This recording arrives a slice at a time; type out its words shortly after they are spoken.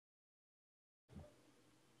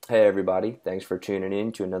Hey everybody, thanks for tuning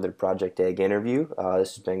in to another Project Egg interview.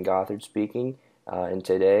 This is Ben Gothard speaking, and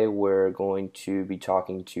today we're going to be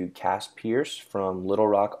talking to Cass Pierce from Little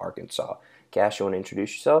Rock, Arkansas. Cass, you want to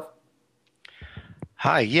introduce yourself?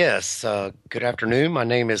 Hi, yes. Good afternoon. My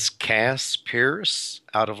name is Cass Pierce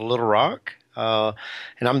out of Little Rock, and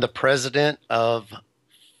I'm the president of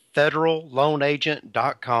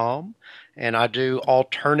federalloanagent.com, and I do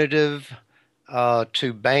alternative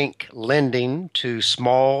to bank lending to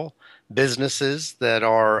small businesses that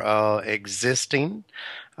are existing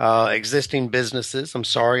businesses. I'm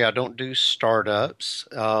sorry, I don't do startups.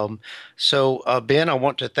 Ben, I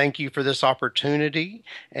want to thank you for this opportunity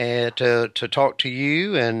and to talk to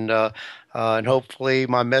you, and hopefully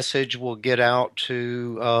my message will get out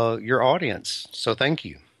to your audience. So thank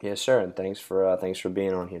you. Yes, sir, and thanks for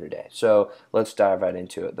being on here today. So let's dive right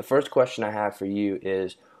into it. The first question I have for you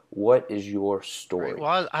is, what is your Great. story?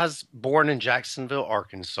 Well, I was born in Jacksonville,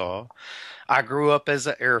 Arkansas. I grew up as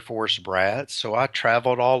an Air Force brat, so I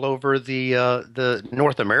traveled all over the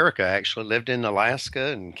North America. Actually, lived in Alaska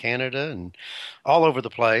and Canada and all over the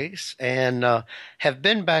place, and have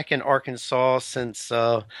been back in Arkansas since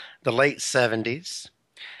the late '70s.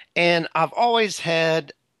 And I've always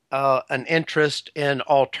had an interest in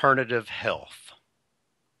alternative health.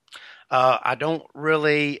 I don't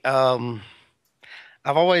really.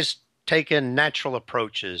 I've always taken natural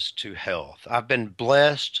approaches to health. I've been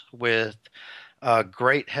blessed with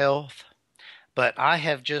great health, but I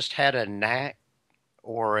have just had a knack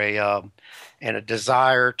or a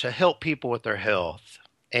desire to help people with their health.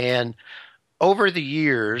 And over the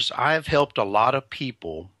years, I've helped a lot of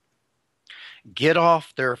people get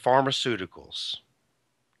off their pharmaceuticals.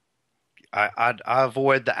 I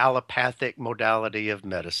avoid the allopathic modality of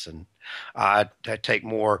medicine. I take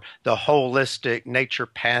more the holistic,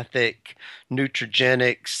 naturopathic,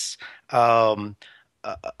 nutrigenics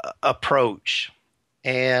approach,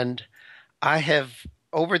 and I have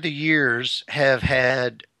over the years have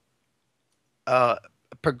had uh,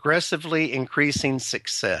 progressively increasing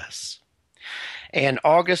success. And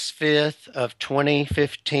August 5th of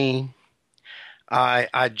 2015,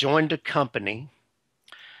 I joined a company,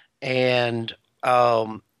 and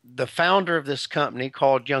the founder of this company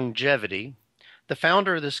called Longevity, the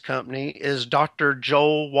founder of this company is Dr.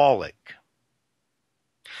 Joel Wallach.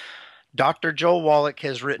 Dr. Joel Wallach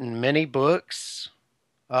has written many books.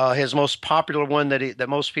 His most popular one that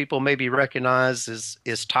most people maybe recognize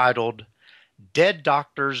is titled "Dead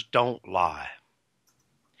Doctors Don't Lie."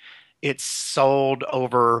 It's sold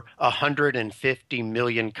over 150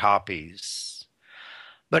 million copies.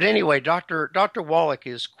 But anyway, Dr. Wallach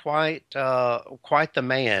is quite the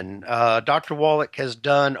man. Dr. Wallach has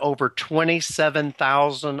done over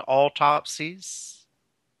 27,000 autopsies.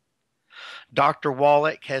 Dr.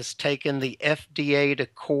 Wallach has taken the FDA to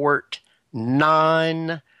court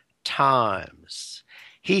 9 times.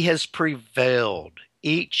 He has prevailed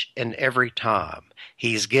each and every time.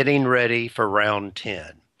 He's getting ready for round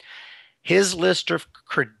 10. His list of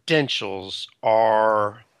credentials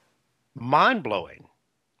are mind blowing,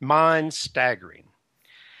 mind staggering.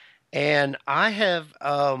 And I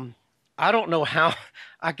don't know how,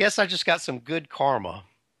 I guess I just got some good karma.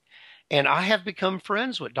 And I have become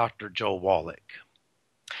friends with Dr. Joe Wallach.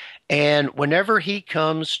 And whenever he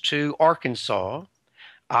comes to Arkansas,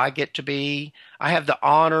 I have the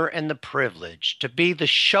honor and the privilege to be the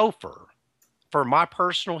chauffeur for my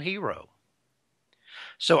personal hero.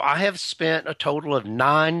 So I have spent a total of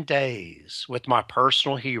 9 days with my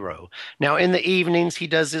personal hero. Now, in the evenings, he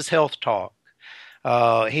does his health talk.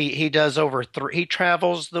 He does he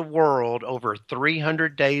travels the world over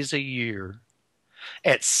 300 days a year.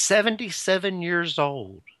 At 77 years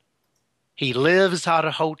old, he lives out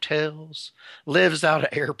of hotels, lives out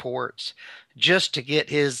of airports, just to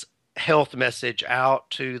get his health message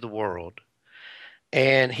out to the world.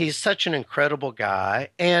 And he's such an incredible guy.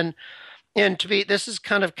 And to be this is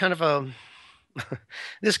kind of a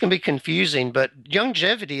this can be confusing, but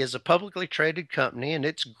Longevity is a publicly traded company and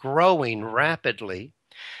it's growing rapidly,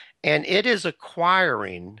 and it is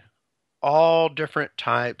acquiring all different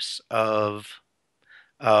types of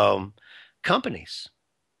um, companies,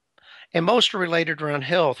 and most are related around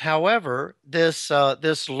health. However, this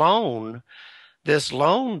loan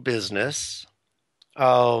business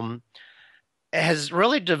um, has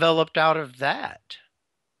really developed out of that.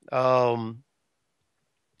 Um,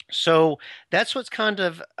 so that's what's kind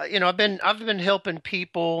of I've been helping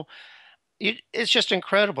people. It's just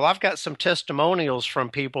incredible. I've got some testimonials from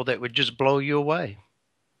people that would just blow you away.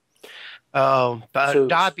 But So,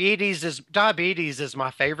 diabetes is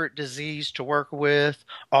my favorite disease to work with,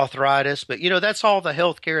 arthritis. But that's all the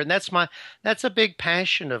healthcare, and that's a big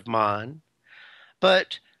passion of mine.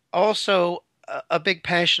 But also a big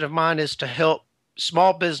passion of mine is to help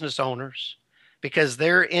small business owners because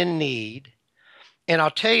they're in need. And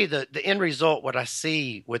I'll tell you the end result, what I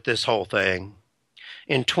see with this whole thing.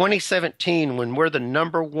 In 2017, when we're the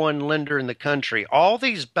number one lender in the country, all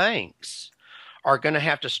these banks are going to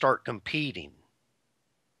have to start competing.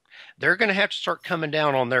 They're going to have to start coming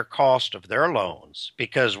down on their cost of their loans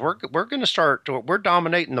because we're going to we're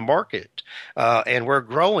dominating the market, and we're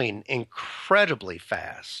growing incredibly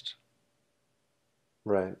fast.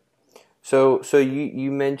 right. So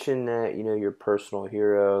you mentioned that your personal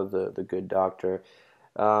hero, the good doctor.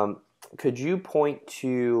 Um, could you point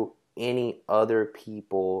to any other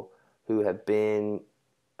people who have been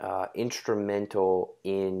instrumental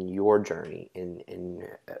in your journey, in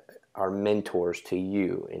are mentors to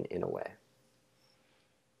you in a way?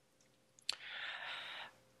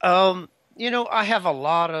 I have a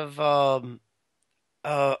lot of uh,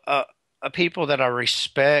 uh, people that I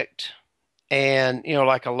respect, and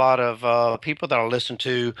like a lot of people that I listen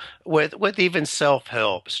to with even self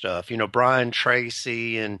help stuff. Brian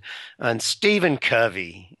Tracy and Stephen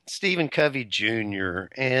Covey Jr.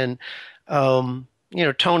 and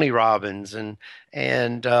Tony Robbins and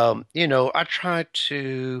I try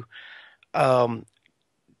to um,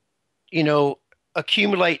 you know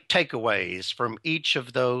accumulate takeaways from each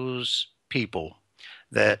of those people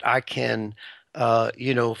that I can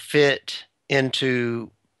fit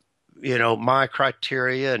into my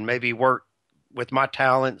criteria and maybe work with my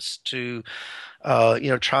talents to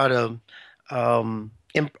try to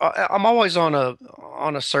I'm always on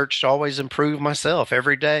a search to always improve myself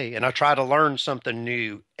every day, and I try to learn something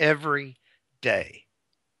new every day.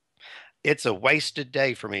 It's a wasted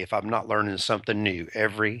day for me if I'm not learning something new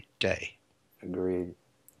every day. Agreed.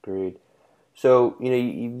 Agreed. So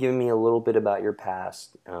you've given me a little bit about your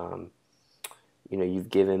past. You've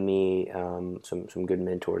given me some good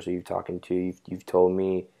mentors that you've talking to. You've told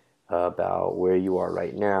me about where you are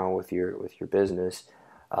right now with your business.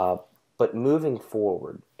 Uh, but moving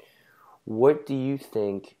forward, what do you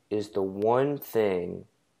think is the one thing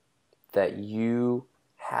that you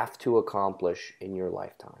have to accomplish in your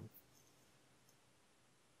lifetime?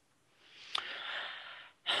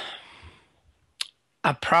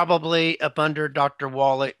 I'm probably up under Dr.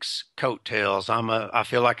 Wallach's coattails. I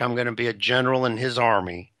feel like I'm going to be a general in his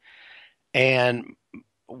army. And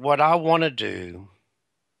what I want to do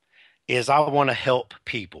is I want to help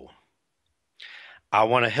people. I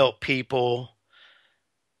want to help people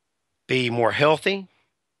be more healthy.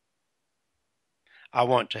 I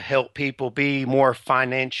want to help people be more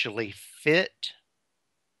financially fit.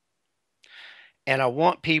 And I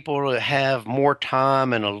want people to have more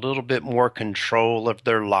time and a little bit more control of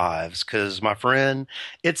their lives. Because, my friend,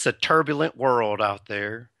 it's a turbulent world out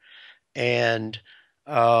there. And,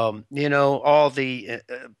 all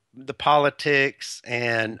the politics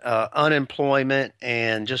and unemployment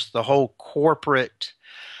and just the whole corporate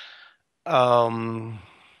um,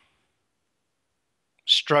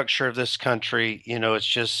 structure of this country, it's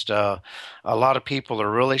just a lot of people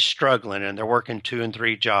are really struggling and they're working two and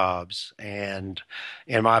three jobs. And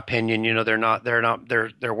in my opinion,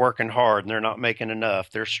 they're working hard and they're not making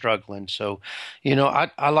enough. They're struggling. So,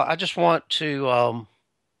 I just want to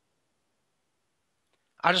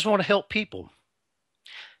help people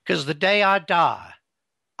because the day I die,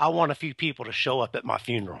 I want a few people to show up at my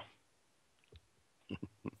funeral.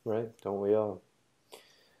 Right? Don't we all?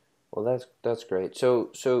 Well, that's great.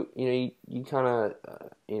 So you kind of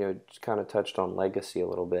just kind of touched on legacy a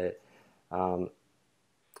little bit. Um,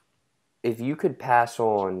 if you could pass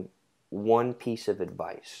on one piece of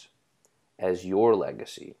advice as your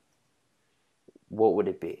legacy, what would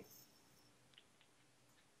it be?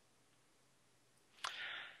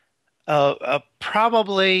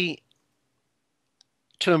 Probably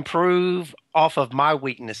to improve off of my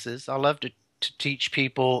weaknesses. I love to teach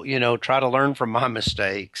people, try to learn from my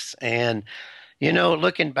mistakes. And,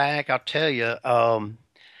 looking back, I'll tell you,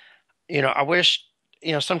 I wish,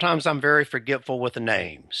 sometimes I'm very forgetful with the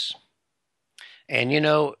names. And,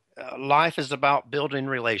 life is about building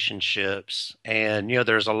relationships. And,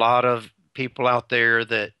 there's a lot of people out there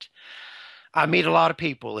that I meet a lot of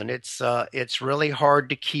people, and it's really hard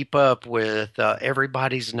to keep up with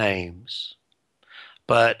everybody's names.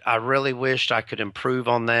 But I really wished I could improve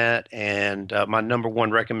on that. And my number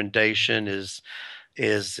one recommendation is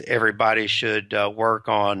everybody should work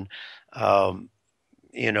on, um,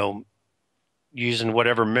 you know, using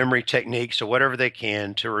whatever memory techniques or whatever they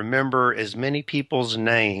can to remember as many people's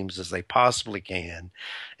names as they possibly can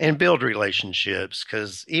and build relationships.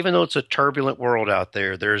 Because even though it's a turbulent world out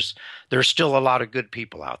there, there's still a lot of good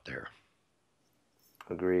people out there.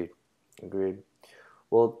 Agreed. Agreed.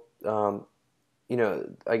 Well, I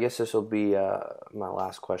guess this will be my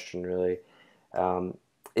last question, really. Um,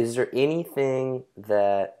 is there anything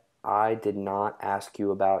that I did not ask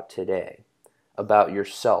you about today, about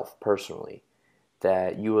yourself personally,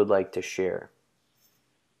 that you would like to share?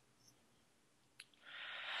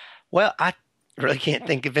 Well, I really can't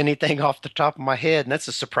think of anything off the top of my head, and that's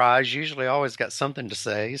a surprise. Usually, I always got something to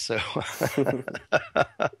say. So,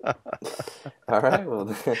 All right.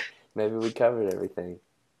 Well, maybe we covered everything.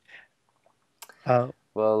 uh,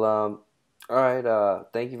 Well, all right.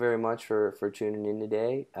 Thank you very much for tuning in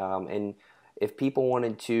today. And if people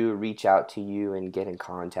wanted to reach out to you and get in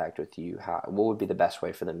contact with you, what would be the best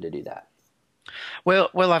way for them to do that?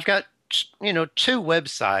 I've got two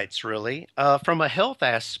websites really. From a health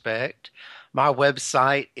aspect, my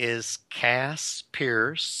website is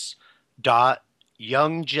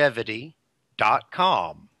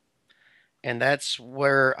casspierce.youngevity.com, and that's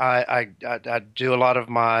where I do a lot of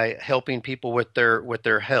my helping people with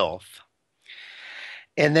their health.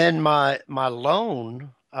 And then my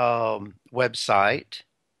loan website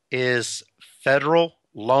is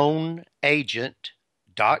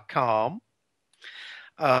federalloanagent.com.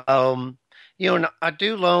 Um, and I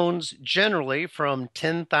do loans generally from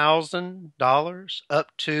 $10,000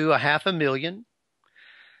 up to a half a million,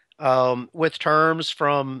 with terms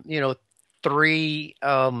from three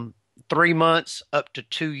 3 months up to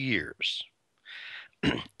 2 years.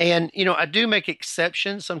 And I do make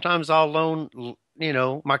exceptions. Sometimes I'll loan.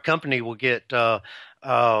 My company will get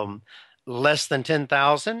less than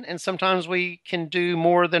 10,000, and sometimes we can do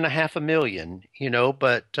more than a half a million.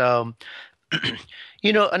 But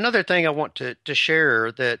another thing I want to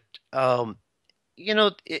share that,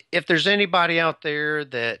 if there's anybody out there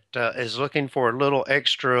that is looking for a little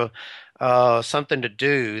extra something to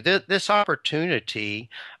do, this opportunity,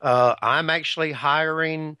 I'm actually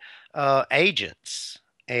hiring agents,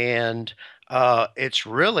 and it's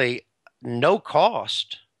really no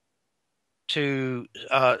cost to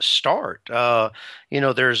start.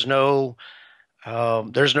 There's no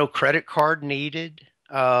credit card needed.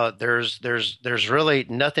 There's really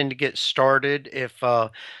nothing to get started.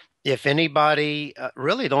 If anybody,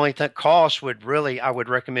 really, the only cost would really, I would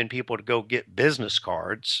recommend people to go get business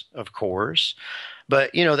cards, of course.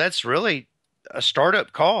 But that's really a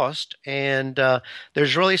startup cost, and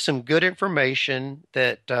there's really some good information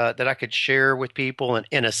that I could share with people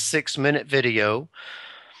in a 6-minute video.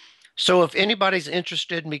 So if anybody's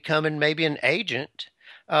interested in becoming maybe an agent,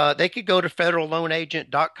 they could go to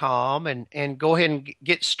federalloanagent.com and go ahead and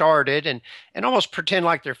get started, and almost pretend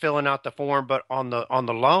like they're filling out the form, but on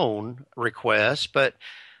the loan request. But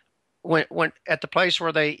when at the place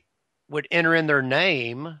where they would enter in their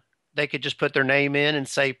name, they could just put their name in and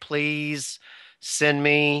say, please send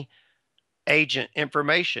me agent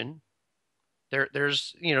information.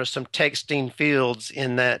 There's some texting fields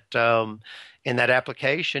in that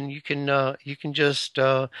application. You can just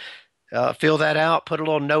fill that out, put a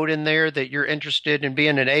little note in there that you're interested in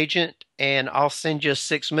being an agent, and I'll send you a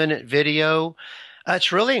 6-minute video.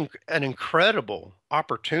 It's really an incredible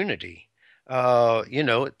opportunity.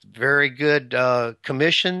 It's very good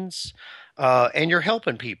commissions, and you're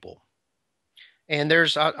helping people. And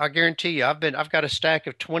I guarantee you, I've got a stack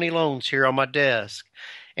of 20 loans here on my desk,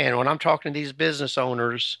 and when I'm talking to these business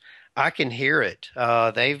owners, I can hear it.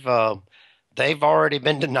 They've already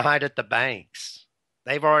been denied at the banks.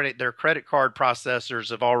 Their credit card processors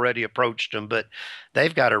have already approached them, but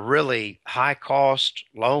they've got a really high cost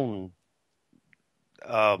loan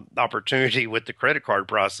opportunity with the credit card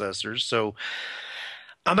processors. So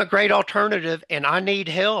I'm a great alternative, and I need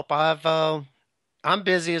help. I'm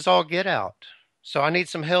busy as all get out, so I need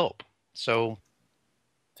some help. So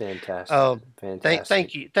Fantastic. uh,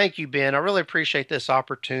 Fantastic. thank you, Ben. I really appreciate this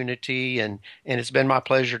opportunity, and it's been my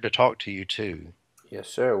pleasure to talk to you too. Yes,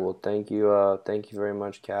 sir. Well, thank you very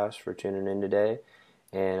much, Cass, for tuning in today,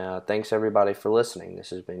 and thanks everybody for listening.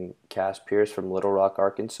 This has been Cass Pierce from Little Rock,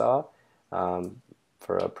 Arkansas, um,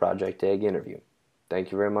 for a Project Egg interview.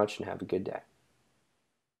 Thank you very much, and have a good day.